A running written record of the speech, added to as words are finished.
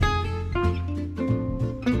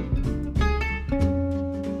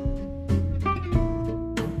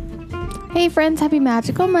Hey friends, happy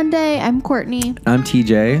Magical Monday. I'm Courtney. I'm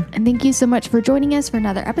TJ. And thank you so much for joining us for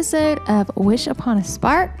another episode of Wish Upon a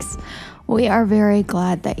Sparks. We are very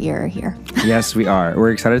glad that you're here. Yes, we are. We're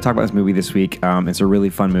excited to talk about this movie this week. It's a really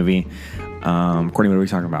fun movie. Courtney, what are we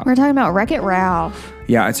talking about? We're talking about Wreck-It Ralph.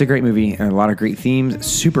 Yeah, it's a great movie and a lot of great themes.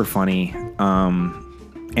 Super funny.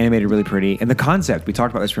 Animated really pretty. And the concept, we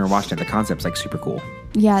talked about this when we were watching it. The concept's like super cool.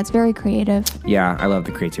 Yeah, it's very creative. Yeah, I love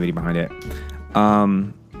the creativity behind it.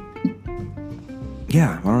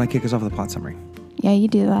 Yeah, why don't I kick us off with a plot summary? Yeah, you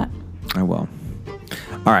do that. I will.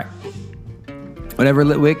 All right. Whenever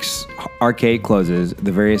Litwick's arcade closes,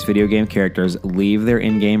 the various video game characters leave their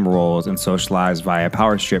in-game roles and socialize via a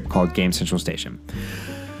power strip called Game Central Station.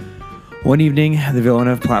 One evening, the villain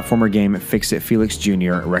of platformer game Fix-It Felix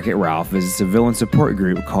Jr., Wreck-It Ralph, visits a villain support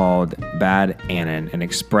group called Bad Anon and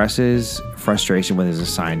expresses frustration with his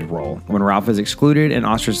assigned role. When Ralph is excluded and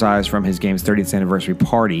ostracized from his game's 30th anniversary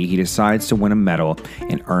party, he decides to win a medal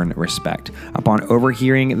and earn respect. Upon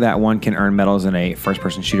overhearing that one can earn medals in a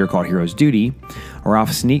first-person shooter called Hero's Duty,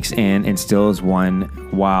 Ralph sneaks in and steals one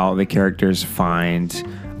while the characters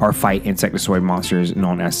fight insectoid monsters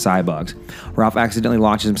known as cybugs. Ralph accidentally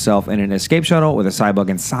launches himself in an escape shuttle with a cybug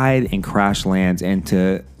inside and crash lands in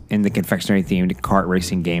the confectionery-themed kart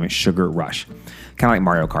racing game Sugar Rush. Kind of like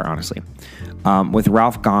Mario Kart, honestly. With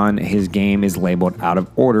Ralph gone, his game is labeled out of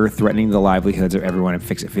order, threatening the livelihoods of everyone at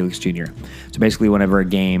Fix-It Felix Jr. So basically, whenever a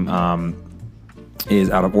game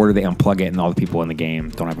is out of order, they unplug it and all the people in the game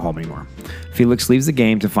don't have a home anymore. Felix leaves the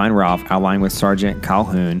game to find Ralph, outlining with Sergeant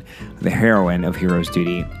Calhoun, the heroine of Hero's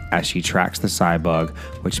Duty, as she tracks the cybug,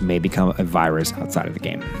 which may become a virus outside of the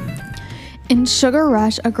game. In Sugar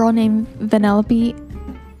Rush, a girl named Vanellope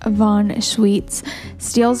von Schweetz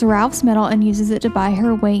steals Ralph's medal and uses it to buy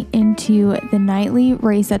her way into the nightly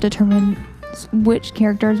race that determines which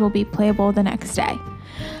characters will be playable the next day.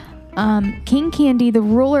 King Candy, the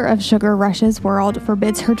ruler of Sugar Rush's world,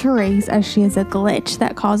 forbids her to race as she has a glitch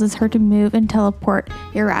that causes her to move and teleport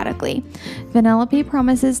erratically. Vanellope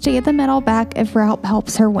promises to get the medal back if Ralph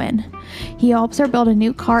helps her win. He helps her build a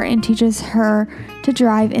new car and teaches her to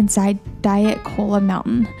drive inside Diet Cola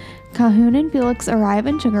Mountain. Calhoun and Felix arrive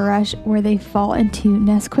in Sugar Rush, where they fall into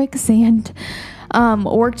Nesquik sand,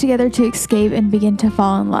 work together to escape, and begin to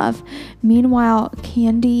fall in love. Meanwhile,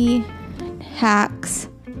 King Candy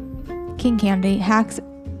hacks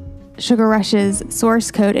Sugar Rush's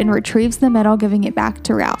source code and retrieves the medal, giving it back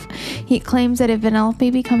to Ralph. He claims that if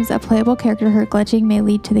Vanellope becomes a playable character, her glitching may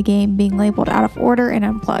lead to the game being labeled out of order and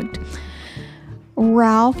unplugged.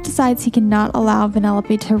 Ralph decides he cannot allow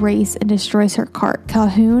Vanellope to race and destroys her cart.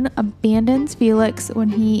 Calhoun abandons Felix when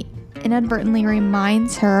he inadvertently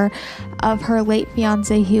reminds her of her late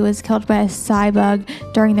fiance who was killed by a cybug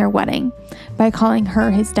during their wedding by calling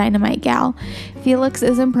her his dynamite gal. Felix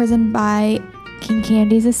is imprisoned by King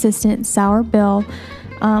Candy's assistant, Sour Bill,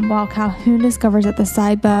 while Calhoun discovers that the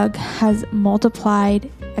cybug has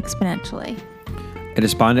multiplied exponentially. A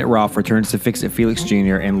despondent Ralph returns to Fix-It Felix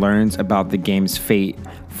Jr. and learns about the game's fate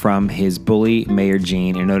from his bully, Mayor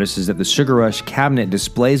Jean, and notices that the Sugar Rush cabinet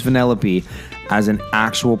displays Vanellope as an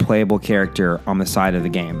actual playable character on the side of the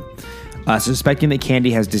game. Suspecting that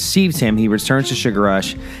Candy has deceived him, he returns to Sugar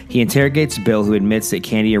Rush. He interrogates Bill, who admits that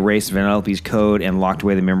Candy erased Vanellope's code and locked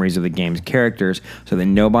away the memories of the game's characters so that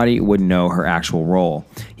nobody would know her actual role.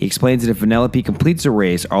 He explains that if Vanellope completes a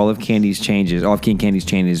race, all of King Candy's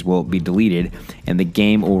changes will be deleted, and the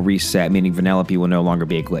game will reset, meaning Vanellope will no longer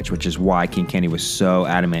be a glitch, which is why King Candy was so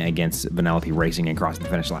adamant against Vanellope racing and crossing the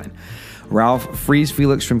finish line. Ralph frees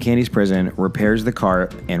Felix from Candy's prison, repairs the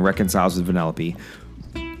cart, and reconciles with Vanellope,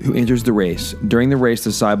 who enters the race. During the race, the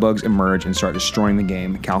cybugs emerge and start destroying the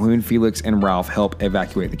game. Calhoun, Felix, and Ralph help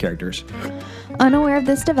evacuate the characters. Unaware of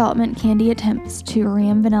this development, Candy attempts to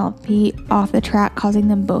ram Vanellope off the track, causing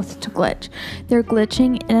them both to glitch. Their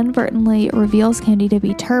glitching inadvertently reveals Candy to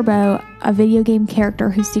be Turbo, a video game character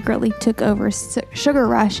who secretly took over Sugar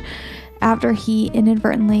Rush after he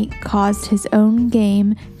inadvertently caused his own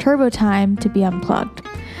game, Turbo Time, to be unplugged.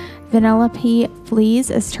 Vanellope flees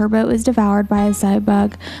as Turbo is devoured by a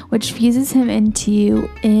cybug, which fuses him in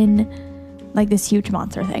like this huge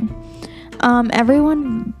monster thing.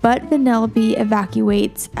 Everyone but Vanellope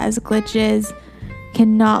evacuates as glitches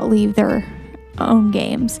cannot leave their own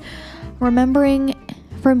games. Remembering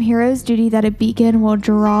from Hero's Duty that a beacon will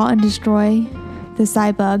draw and destroy the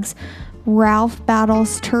cybugs, Ralph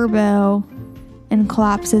battles Turbo and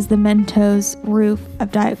collapses the Mentos roof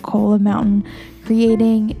of Diet Cola Mountain,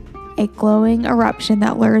 creating a glowing eruption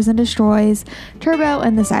that lures and destroys Turbo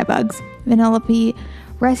and the cybugs. Vanellope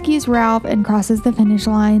rescues Ralph and crosses the finish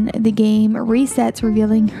line. The game resets,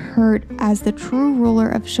 revealing her as the true ruler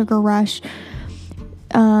of Sugar Rush,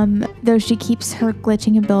 though she keeps her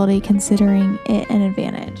glitching ability, considering it an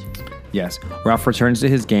advantage. Yes. Ralph returns to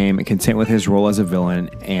his game, content with his role as a villain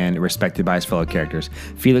and respected by his fellow characters.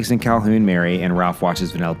 Felix and Calhoun marry, and Ralph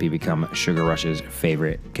watches Vanellope become Sugar Rush's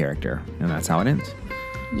favorite character. And that's how it ends.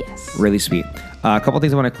 Yes. Really sweet. A couple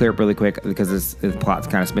things I want to clear up really quick because the plot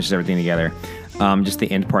kind of smishes everything together. Just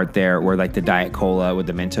the end part there where like the Diet Cola with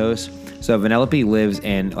the Mentos. So Vanellope lives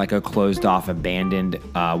in like a closed off, abandoned,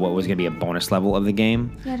 what was going to be a bonus level of the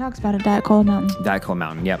game. Yeah, it talks about a Diet Cola Mountain. Diet Cola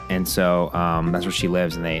Mountain, yep. And so that's where she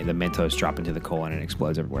lives, and the Mentos drop into the cola and it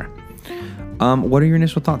explodes everywhere. What are your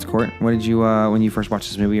initial thoughts, Court? What did you, when you first watched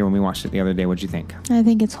this movie or when we watched it the other day, what did you think? I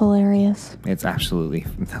think it's hilarious. It's absolutely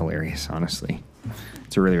hilarious, honestly.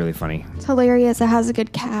 It's really, really funny. It's hilarious. It has a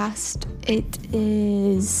good cast. It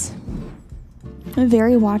is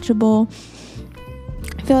very watchable.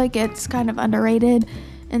 I feel like it's kind of underrated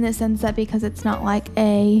in the sense that because it's not like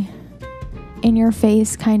a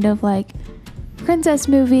in-your-face kind of like princess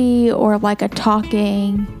movie or like a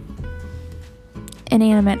talking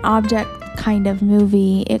inanimate object kind of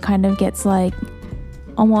movie, it kind of gets like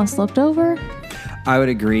almost looked over. I would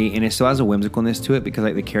agree, and it still has a whimsicalness to it because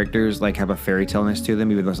like the characters like have a fairy tale-ness to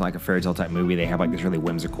them. Even though it's not like a fairy tale type movie, they have like this really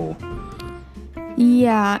whimsical.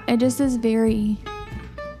 Yeah, it just is very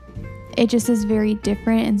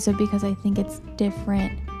different, and so because I think it's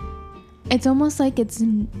different, it's almost like it's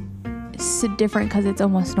different because it's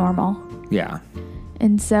almost normal. Yeah.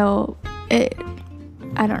 And so I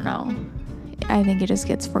don't know. I think it just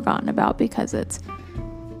gets forgotten about because it's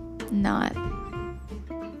not.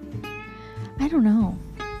 I don't know.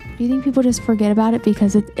 Do you think people just forget about it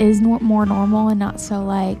because it is more normal and not so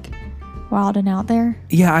like wild and out there?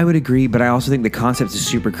 Yeah, I would agree, but I also think the concept is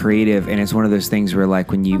super creative, and it's one of those things where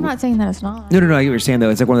like when you... I'm not saying that it's not. No, I get what you're saying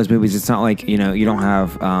though. It's like one of those movies. It's not like, you know, you don't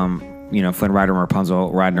have, Flynn Rider and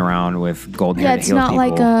Rapunzel riding around with golden hair. Yeah, it's not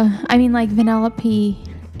like like Vanellope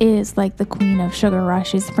is like the queen of Sugar Rush.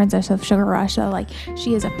 She's the princess of Sugar Rush. So like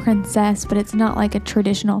she is a princess, but it's not like a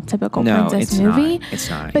traditional typical princess movie. It's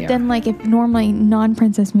not. But then like if normally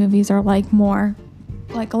non-princess movies are like more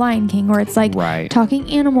like Lion King, where it's like talking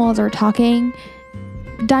animals or talking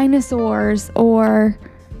dinosaurs or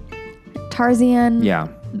Tarzan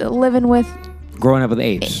living with growing up with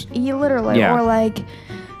apes. You literally or like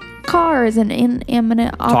cars and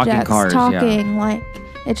inanimate objects talking like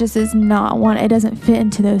it just is not one. It doesn't fit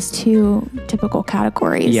into those two typical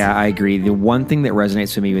categories. Yeah, I agree. The one thing that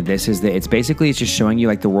resonates with me with this is that it's just showing you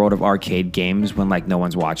like the world of arcade games when like no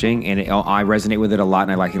one's watching, and I resonate with it a lot,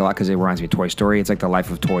 and I like it a lot because it reminds me of Toy Story. It's like the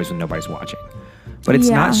life of toys when nobody's watching. But it's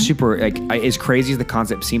not super like as crazy as the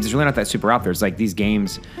concept seems. It's really not that super out there. It's like these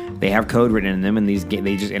games, they have code written in them, and they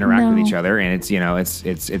just interact with each other, and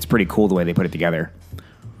it's pretty cool the way they put it together.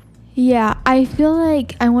 Yeah, I feel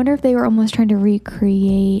like I wonder if they were almost trying to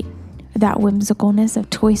recreate that whimsicalness of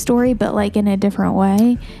Toy Story, but like in a different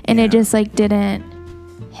way, and it just like didn't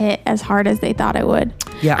hit as hard as they thought it would.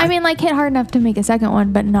 Yeah, I mean, like hit hard enough to make a second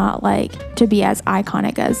one, but not like to be as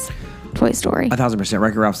iconic as Toy Story. 1,000%.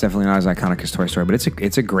 Wreck-It Ralph's definitely not as iconic as Toy Story, but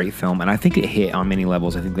it's a great film, and I think it hit on many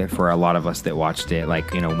levels. I think that for a lot of us that watched it,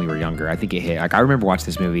 like, when we were younger, I think it hit. Like, I remember watching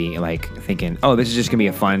this movie, like, thinking, oh, this is just gonna be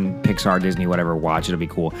a fun Pixar, Disney, whatever watch. It'll be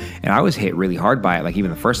cool. And I was hit really hard by it, like,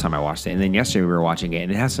 even the first time I watched it. And then yesterday we were watching it,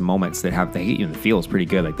 and it has some moments that they hit you in the feels pretty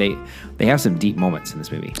good. Like, they have some deep moments in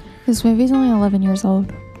this movie. This movie's only 11 years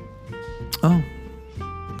old. Oh,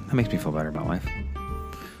 that makes me feel better about life.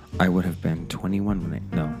 I would have been 20 when it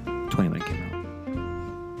came out.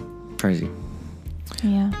 Crazy.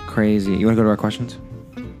 Yeah. Crazy. You want to go to our questions?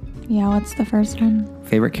 Yeah, what's the first one?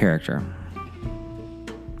 Favorite character?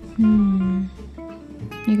 You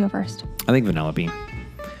go first. I think Vanellope.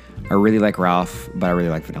 I really like Ralph, but I really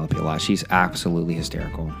like Vanellope a lot. She's absolutely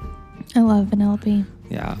hysterical. I love Vanellope.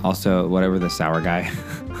 Yeah. Also, whatever the sour guy.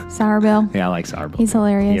 Sour Bill. Yeah, I like Sour Bill. He's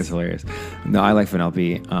hilarious. He is hilarious. No, I like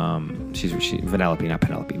Vanellope. She's Vanellope, not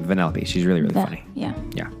Penelope. Vanellope. She's really, really funny. Yeah.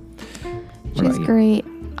 Yeah. She's great.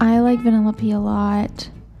 I like Vanellope a lot.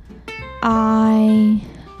 I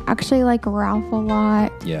actually like Ralph a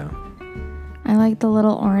lot. Yeah. I like the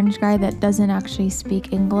little orange guy that doesn't actually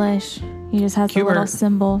speak English. He just has the little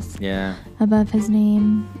symbols above his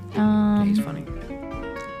name. He's funny.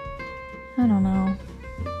 I don't know.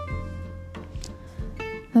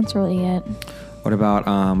 That's really it. What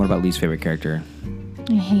about least favorite character?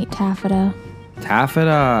 I hate Taffeta.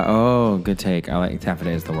 Taffeta. Oh, good take. I like Taffeta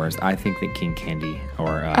is the worst. I think that King Candy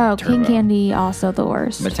or Oh, Turbo. King Candy also the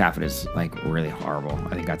worst. But Taffeta is like really horrible.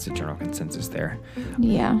 I think that's the general consensus there.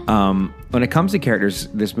 Yeah. When it comes to characters,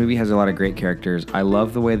 this movie has a lot of great characters. I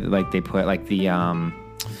love the way that like they put like the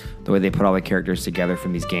way they put all the characters together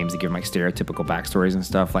from these games. They give them like stereotypical backstories and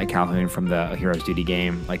stuff. Like Calhoun from the Heroes Duty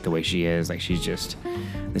game, like the way she is, like she's just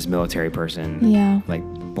this military person. Yeah. Like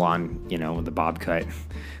blonde, with the bob cut.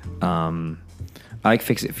 I like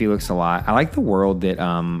Fix It Felix a lot. I like the world that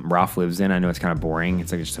Ralph lives in. I know it's kind of boring.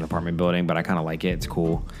 It's like just an apartment building, but I kind of like it. It's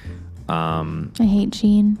cool. I hate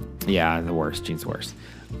Gene. Yeah, the worst. Gene's the worst.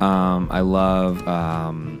 I love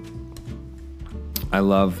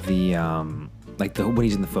the like when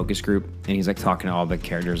he's in the focus group and he's like talking to all the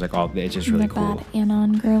characters, like it's just really cool. Bad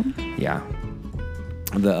Anon group. Yeah.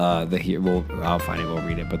 I'll find it. We'll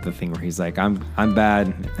read it. But the thing where he's like, I'm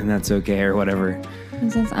bad and that's okay or whatever. He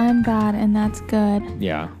says, I'm bad and that's good.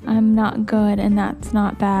 Yeah. I'm not good and that's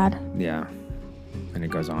not bad. Yeah. And it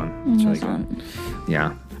goes on. It's really good.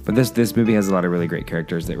 Yeah. But this movie has a lot of really great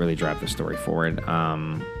characters that really drive the story forward.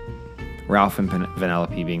 Ralph and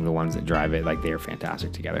Vanellope being the ones that drive it, like they are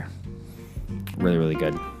fantastic together. Really, really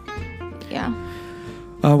good. Yeah.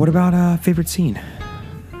 What about favorite scene?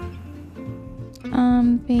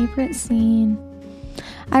 Favorite scene.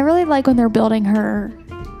 I really like when they're building her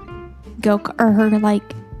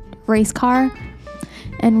race car,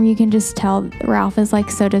 and you can just tell Ralph is like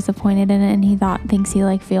so disappointed in it, and he thinks he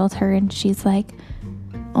like failed her, and she's like,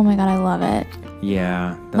 "Oh my god, I love it."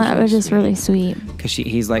 Yeah, that was just really sweet. Because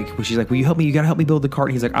she's like, "Will you help me? You gotta help me build the car."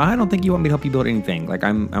 And he's like, "I don't think you want me to help you build anything. Like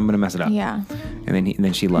I'm gonna mess it up." Yeah. And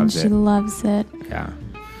then she loves it. She loves it. Yeah.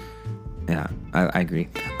 Yeah, I agree.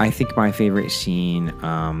 I think my favorite scene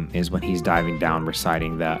is when he's diving down,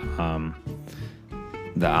 reciting the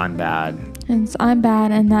I'm bad. And so I'm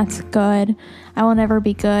bad, and that's good. I will never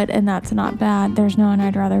be good, and that's not bad. There's no one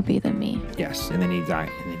I'd rather be than me. Yes, and then he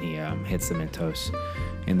hits the Mentos,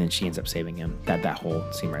 and then she ends up saving him. That whole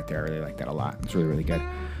scene right there, I really like that a lot. It's really, really good.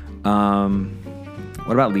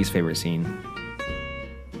 What about least favorite scene?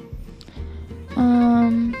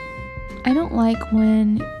 I don't like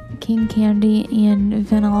when King Candy and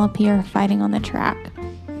Vanellope are fighting on the track.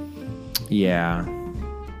 Yeah.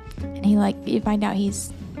 And you find out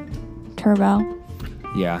he's Turbo.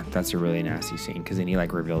 Yeah, that's a really nasty scene because then he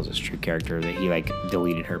like reveals his true character that he like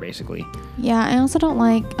deleted her basically. Yeah, I also don't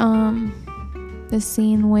like the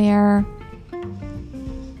scene where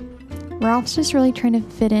Ralph's just really trying to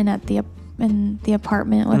fit in in the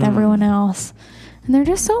apartment with everyone else, and they're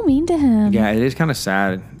just so mean to him. Yeah, it is kind of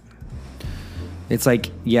sad. It's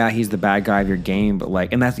like, yeah, he's the bad guy of your game, but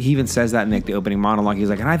like, and he even says that in like the opening monologue. He's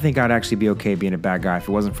like, and I think I'd actually be okay being a bad guy if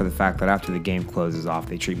it wasn't for the fact that after the game closes off,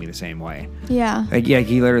 they treat me the same way. Yeah. Like, yeah,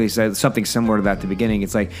 he literally said something similar to that at the beginning.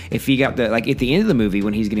 It's like, if he got at the end of the movie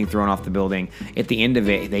when he's getting thrown off the building, at the end of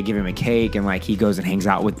it, they give him a cake and like he goes and hangs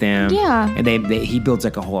out with them. Yeah. And he builds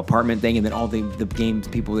like a whole apartment thing, and then all the games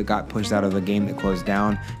people that got pushed out of the game that closed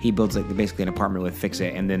down, he builds like basically an apartment with Fix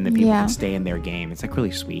It, and then the people can stay in their game. It's like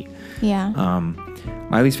really sweet. Yeah.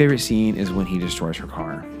 My least favorite scene is when he destroys her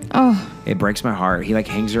car. Oh, it breaks my heart. He like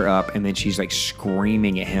hangs her up, and then she's like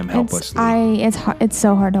screaming at him helplessly. It's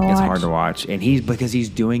so hard to watch. It's hard to watch, and because he's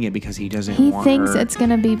doing it because he doesn't. He want thinks her. it's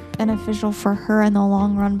gonna be beneficial for her in the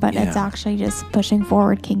long run, but it's actually just pushing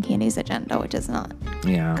forward King Candy's agenda, which is not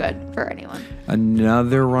good for anyone.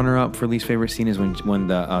 Another runner-up for least favorite scene is when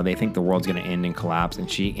they think the world's gonna end and collapse,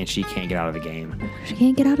 and she can't get out of the game. She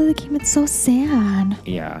can't get out of the game. It's so sad.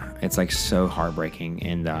 Yeah, it's like so heartbreaking,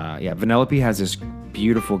 and Vanellope has this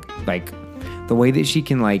beautiful, like, the way that she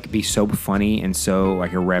can like be so funny and so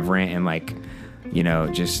like irreverent and like,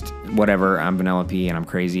 just whatever, I'm Vanellope and I'm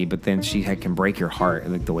crazy, but then she can break your heart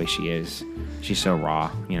like the way she is. She's so raw,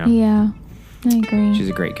 Yeah, I agree. She's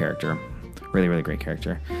a great character. Really, really great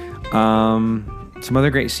character. Some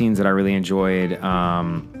other great scenes that I really enjoyed.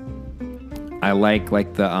 I like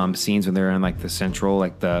the scenes when they're in like the central,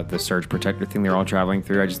 like the surge protector thing they're all traveling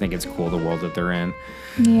through. I just think it's cool, the world that they're in.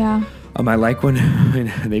 Yeah. I like when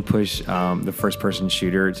they push the first person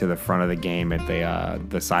shooter to the front of the game at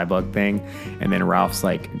the Cybug thing, and then Ralph's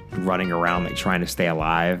like running around like trying to stay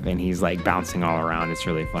alive, and he's like bouncing all around. It's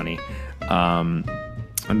really funny. And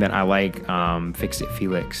then I like Fix It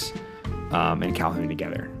Felix and Calhoun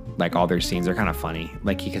together. Like all their scenes are kind of funny,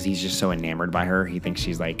 like because he's just so enamored by her. He thinks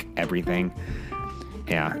she's like everything.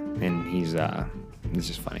 Yeah, and it's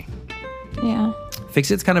just funny. Yeah.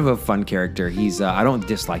 Fix It's kind of a fun character. He's I don't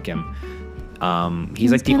dislike him.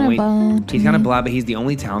 He's like the only. He's kind of blah, but he's the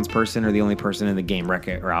only townsperson or the only person in the game,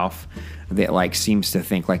 Wreck-It Ralph, that like seems to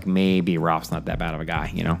think like maybe Ralph's not that bad of a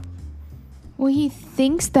guy, Well, he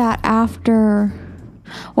thinks that after...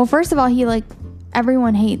 Well, first of all, he, like...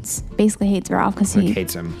 Everyone basically hates Ralph because he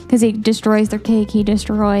hates him. Because he destroys their cake. He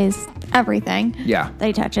destroys everything Yeah. that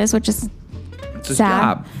he touches, which is It's his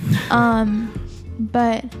sad. job.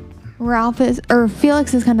 But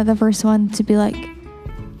Felix is kind of the first one to be like,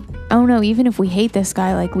 oh no, even if we hate this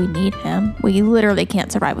guy, like, we need him. We literally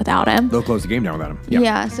can't survive without him. They'll close the game down without him.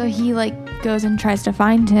 Yeah, so he, like, goes and tries to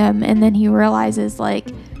find him, and then he realizes, like,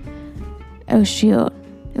 oh shoot.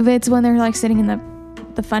 It's when they're, like, sitting in the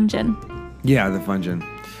Fungin. Yeah, the Fungin.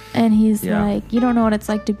 And he's like, you don't know what it's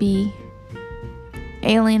like to be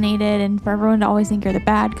alienated and for everyone to always think you're the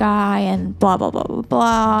bad guy and blah, blah, blah, blah,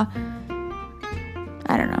 blah.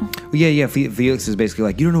 I don't know. Yeah. Felix is basically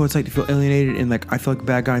like, you don't know what it's like to feel alienated and, like, I feel like a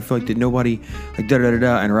bad guy. I feel like that nobody, like,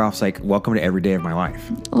 da-da-da-da. And Ralph's like, welcome to every day of my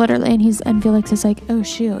life. Literally. And Felix is like, oh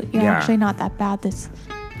shoot, you're actually not that bad.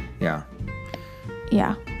 Yeah.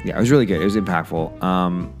 Yeah. Yeah, it was really good. It was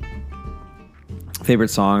impactful. Favorite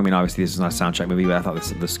song? I mean, obviously this is not a soundtrack movie, but I thought the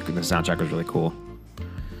soundtrack was really cool.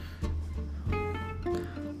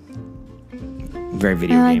 Very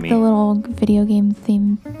video I like gamey. the little video game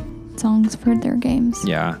theme songs for their games.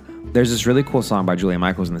 Yeah. There's this really cool song by Julia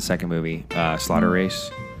Michaels in the second movie, Slaughter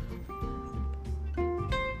Race.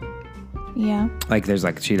 Yeah. Like, there's,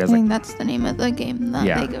 like, she I does, think like... that's the name of the game that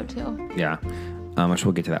they go to. Yeah. Which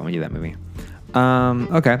we'll get to that when we do that movie.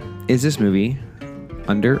 Okay. Is this movie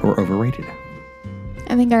under or overrated?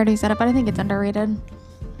 I think I already said it, but I think it's underrated.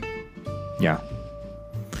 Yeah.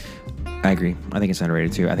 I agree. I think it's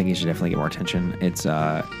underrated too. I think you should definitely get more attention. It's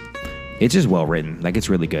just well written. Like, it's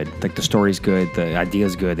really good. Like, the story's good, the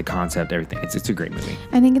idea's good, the concept, everything. It's a great movie.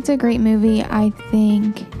 I think it's a great movie. I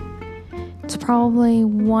think it's probably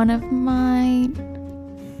one of my...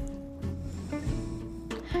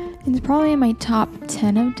 It's probably in my top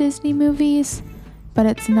 10 of Disney movies, but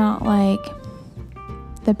it's not, like,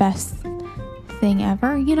 the best thing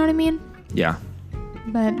ever. You know what I mean? Yeah.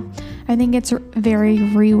 But I think it's very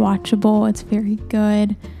rewatchable. It's very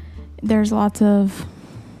good. There's lots of,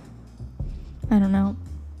 I don't know,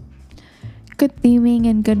 good theming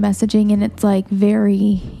and good messaging, and it's, like,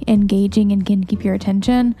 very engaging and can keep your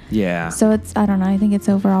attention. Yeah. So it's, I don't know, I think it's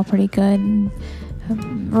overall pretty good. And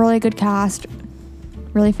really good cast,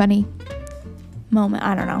 really funny moment.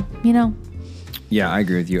 I don't know, you know? Yeah, I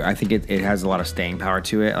agree with you. I think it has a lot of staying power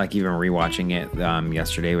to it. Like, even rewatching it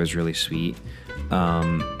yesterday was really sweet.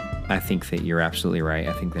 I think that you're absolutely right.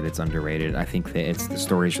 I think that it's underrated. I think that the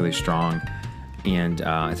story's really strong, and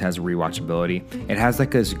it has rewatchability. It has,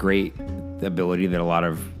 like, this great ability that a lot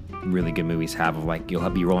of really good movies have of, like, you'll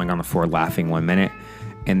be rolling on the floor laughing 1 minute,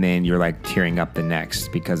 and then you're, like, tearing up the next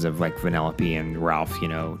because of, like, Vanellope and Ralph, you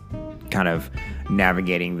know, kind of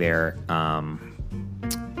navigating their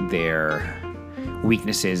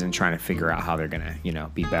weaknesses and trying to figure out how they're gonna, you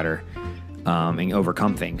know, be better and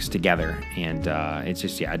overcome things together. And it's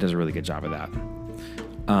just, it does a really good job of that.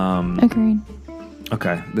 Agreed.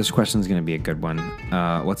 Okay, this question is going to be a good one.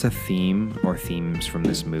 What's a theme or themes from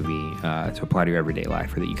this movie to apply to your everyday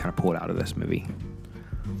life, or that you kind of pulled out of this movie?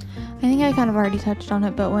 I think I kind of already touched on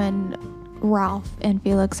it, but when Ralph and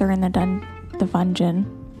Felix are in the Fungin,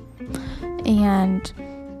 and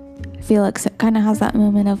Felix kind of has that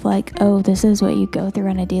moment of, like, oh, this is what you go through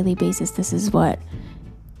on a daily basis. This is what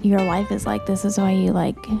your life is like. This is why you,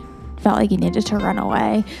 like, felt like you needed to run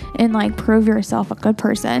away and, like, prove yourself a good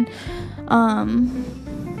person. And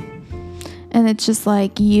it's just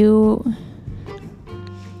like, you,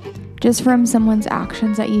 just from someone's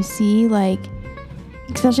actions that you see, like,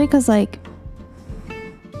 especially because, like,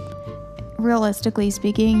 realistically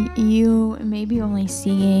speaking, you may be only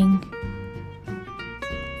seeing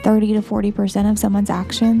 30 to 40% of someone's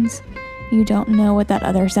actions. You don't know what that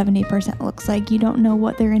other 70% looks like. You don't know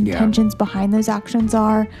what their intentions behind those actions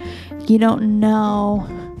are. You don't know,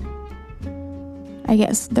 I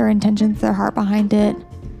guess, their intentions, their heart behind it.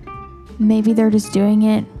 Maybe they're just doing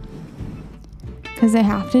it because they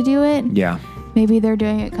have to do it. Yeah. Maybe they're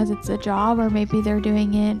doing it because it's a job, or maybe they're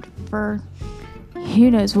doing it for who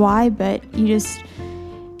knows why, but you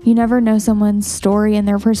never know someone's story and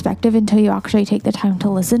their perspective until you actually take the time to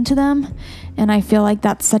listen to them. And I feel like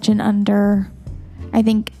that's such an underrated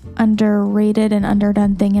and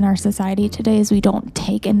underdone thing in our society today, is we don't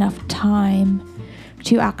take enough time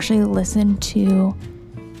to actually listen to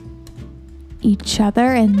each other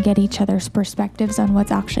and get each other's perspectives on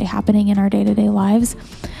what's actually happening in our day-to-day lives.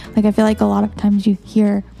 Like, I feel like a lot of times you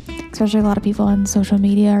hear, especially a lot of people on social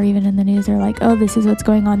media or even in the news, they're like, oh, this is what's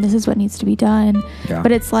going on, this is what needs to be done. Yeah.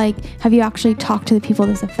 But it's like, have you actually talked to the people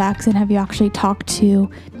this affects, and have you actually talked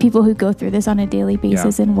to people who go through this on a daily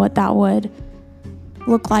basis and what that would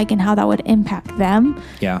look like and how that would impact them.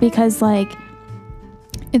 Yeah. Because like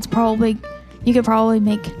it's probably, you could probably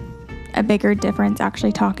make a bigger difference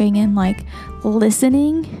actually talking and like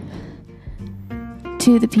listening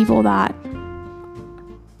to the people that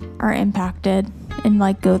are impacted and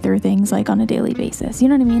like go through things like on a daily basis. You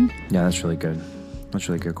know what I mean? Yeah, that's really good. That's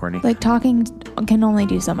really good, Courtney. Like talking can only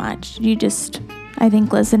do so much. You just, I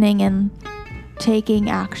think listening and taking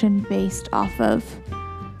action based off of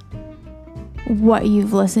what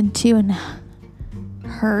you've listened to and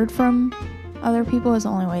heard from other people is the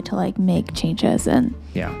only way to like make changes and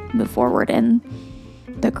move forward in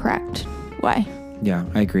the correct way. Yeah,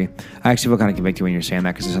 I agree. I actually feel kind of convicted when you're saying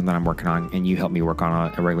that because it's something I'm working on, and you help me work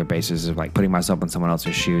on a regular basis of like putting myself in someone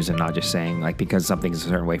else's shoes and not just saying like because something's a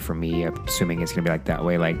certain way for me, assuming it's gonna be like that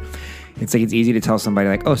way. Like it's easy to tell somebody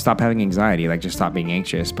like, oh, stop having anxiety, like just stop being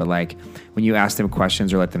anxious. But like when you ask them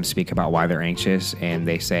questions or let them speak about why they're anxious, and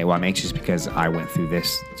they say, well, I'm anxious because I went through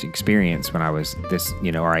this experience when I was this,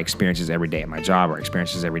 you know, or I experience this every day at my job, or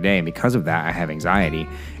experiences every day, and because of that I have anxiety.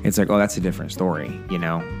 It's like, oh, that's a different story, you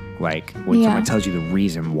know. Like when someone tells you the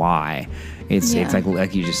reason why, it's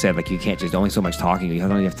like you just said, like you can't just only so much talking. You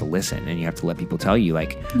have to listen, and you have to let people tell you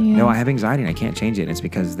like, no, I have anxiety and I can't change it. And it's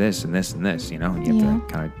because this and this and this, you know. And you have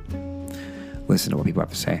to kind of listen to what people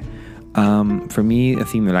have to say. For me, a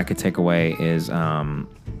theme that I could take away is I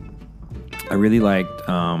really liked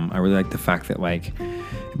the fact that like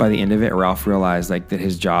by the end of it, Ralph realized like that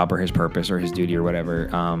his job or his purpose or his duty or whatever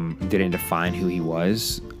didn't define who he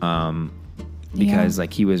was. Because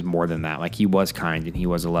like he was more than that. Like he was kind and he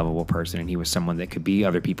was a lovable person and he was someone that could be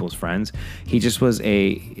other people's friends. He just was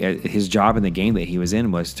his job in the game that he was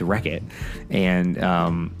in was to wreck it. And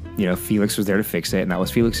you know, Felix was there to fix it, and that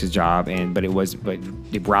was Felix's job. But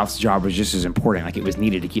Ralph's job was just as important. Like it was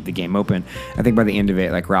needed to keep the game open. I think by the end of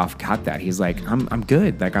it, like Ralph got that. He's like, I'm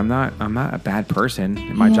good. Like I'm not a bad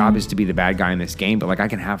person. My job is to be the bad guy in this game, but like I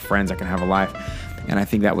can have friends, I can have a life. And I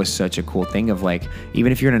think that was such a cool thing of like,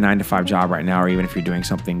 even if you're in a 9-to-5 job right now, or even if you're doing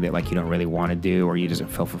something that like you don't really want to do or you doesn't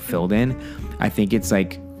feel fulfilled in, I think it's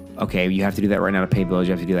like, okay, you have to do that right now to pay bills.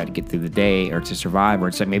 You have to do that to get through the day or to survive. Or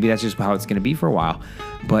it's like, maybe that's just how it's going to be for a while.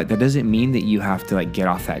 But that doesn't mean that you have to like get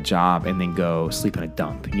off that job and then go sleep in a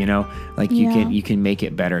dump, you know? Like you can make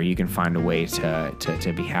it better. You can find a way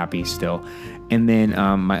to be happy still. And then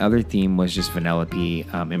my other theme was just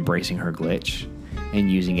Vanellope embracing her glitch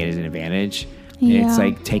and using it as an advantage. Yeah. It's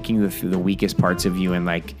like taking the weakest parts of you and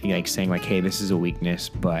like saying like, hey, this is a weakness,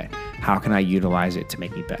 but how can I utilize it to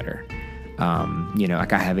make me better? You know,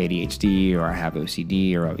 like I have ADHD or I have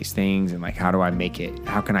OCD or all these things, and like how do I make it?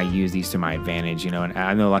 How can I use these to my advantage? You know, and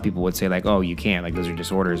I know a lot of people would say like, oh, you can't, like those are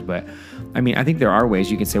disorders, but I mean, I think there are ways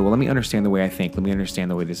you can say, well, let me understand the way I think, let me understand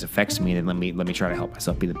the way this affects me, and let me try to help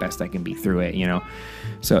myself be the best I can be through it, you know.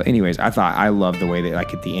 So anyways, I love the way that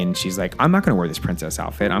like at the end she's like, I'm not gonna wear this princess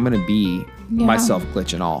outfit, I'm gonna be myself,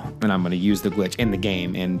 glitch and all, and I'm gonna use the glitch in the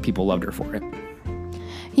game, and people loved her for it.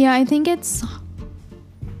 Yeah, I think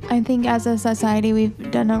as a society,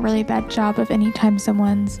 we've done a really bad job of anytime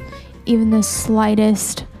someone's even the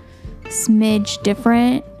slightest smidge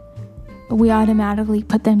different, we automatically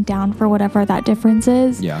put them down for whatever that difference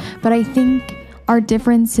is. Yeah. But I think our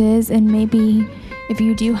differences, and maybe if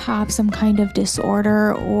you do have some kind of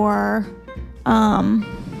disorder or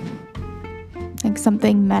like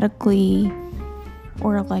something medically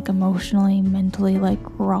or like emotionally, mentally like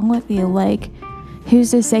wrong with you, like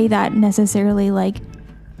who's to say that necessarily like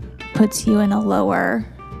puts you in a lower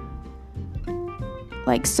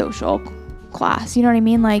like social class, you know what I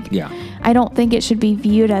mean? Like I don't think it should be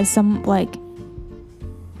viewed as some like,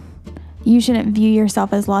 you shouldn't view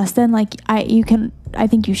yourself as less than. Like I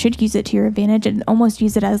think you should use it to your advantage and almost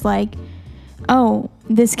use it as like, oh,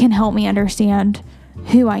 this can help me understand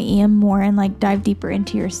who I am more and like dive deeper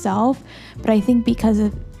into yourself. But I think because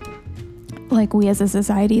of like we as a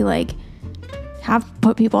society like have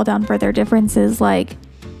put people down for their differences, like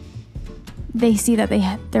they see that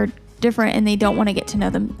they're different and they don't want to get to know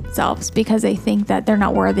themselves because they think that they're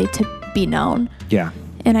not worthy to be known. Yeah.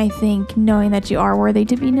 And I think knowing that you are worthy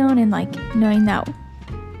to be known and like knowing that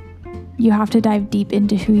you have to dive deep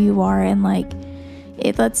into who you are, and like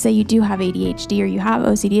let's say you do have ADHD or you have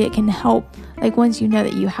OCD, it can help, like once you know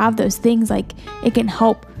that you have those things, like it can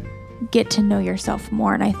help get to know yourself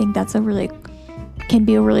more. And I think that's can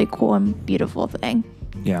be a really cool and beautiful thing.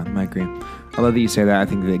 Yeah, I agree. I love that you say that. I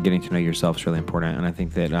think that getting to know yourself is really important, and I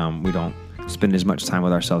think that we don't spend as much time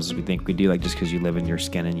with ourselves as we think we do. Like just because you live in your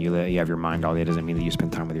skin and you have your mind all day doesn't mean that you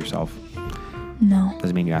spend time with yourself. No.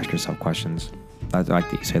 Doesn't mean you ask yourself questions. I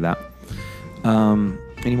like that you say that.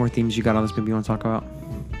 Any more themes you got on this maybe you want to talk about?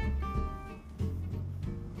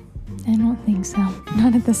 I don't think so.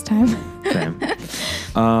 Not at this time. Same.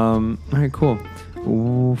 All right, cool.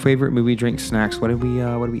 Ooh, favorite movie, drink, snacks. What did we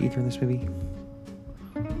eat during this movie?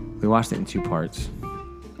 We watched it in 2 parts.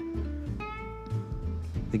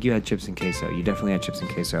 I think you had chips and queso. You definitely had chips and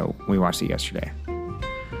queso when we watched it yesterday.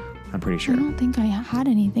 I'm pretty sure. I don't think I had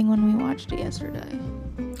anything when we watched it yesterday.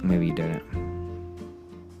 Maybe you didn't.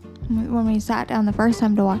 When we sat down the first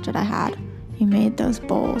time to watch it, I had. You made those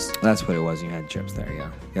bowls. That's what it was. You had chips there,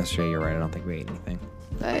 yeah. Yesterday, you're right. I don't think we ate anything.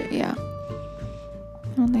 But yeah.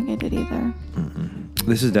 I don't think I did either.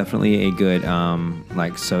 This is definitely a good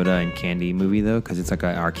like soda and candy movie though, because it's like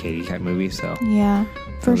an arcade type movie. So yeah,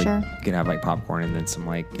 for sure. You could have like popcorn and then some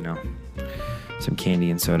like some candy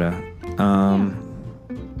and soda. All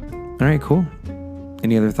right, cool.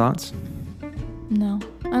 Any other thoughts? No,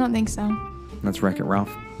 I don't think so. Let's Wreck-It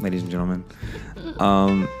Ralph, ladies and gentlemen.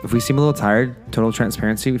 If we seem a little tired, total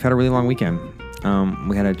transparency, we've had a really long weekend.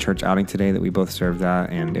 We had a church outing today that we both served at,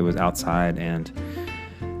 and it was outside and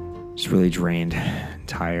just really drained,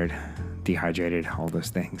 tired, dehydrated, all those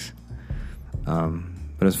things. But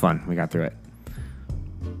it was fun. We got through it.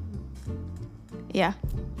 Yeah.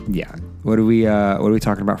 Yeah. What are we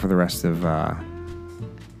talking about for the rest of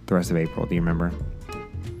April? Do you remember?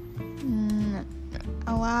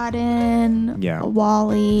 Aladdin. Yeah.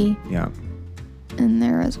 WALL-E. Yeah. And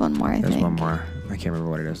there is one more, I think. There's one more. I can't remember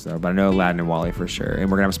what it is though, but I know Aladdin and WALL-E for sure.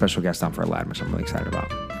 And we're gonna have a special guest on for Aladdin, which I'm really excited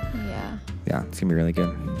about. Yeah. Yeah, it's gonna be really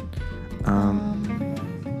good.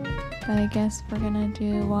 But I guess we're gonna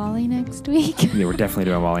do WALL-E next week. Yeah, we're definitely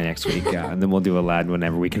doing WALL-E next week. Yeah, and then we'll do Aladdin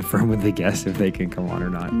whenever we confirm with the guests if they can come on or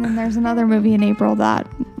not. And then there's another movie in April that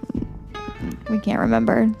we can't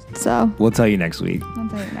remember. So we'll tell you next week. I'll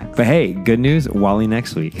tell you next. But hey, good news, WALL-E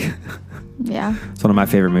next week. Yeah. It's one of my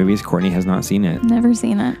favorite movies. Courtney has not seen it. Never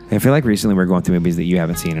seen it. I feel like recently we're going through movies that you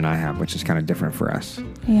haven't seen and I have, which is kind of different for us.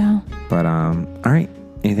 Yeah. But all right.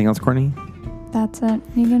 Anything else, Courtney? That's it.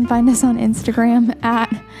 You can find us on Instagram at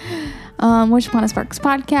Wish Upon a Sparks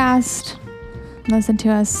Podcast. Listen to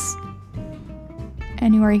us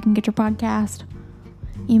anywhere you can get your podcast.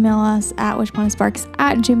 Email us at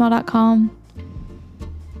wishuponasparks@gmail.com.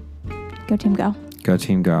 Go team go. Go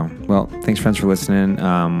team go. Well, thanks friends for listening.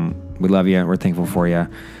 We love you. We're thankful for you.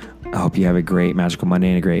 I hope you have a great magical Monday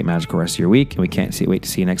and a great magical rest of your week. And we can't wait to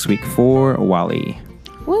see you next week for WALL-E.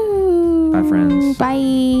 Woo! Bye, friends.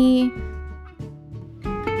 Bye.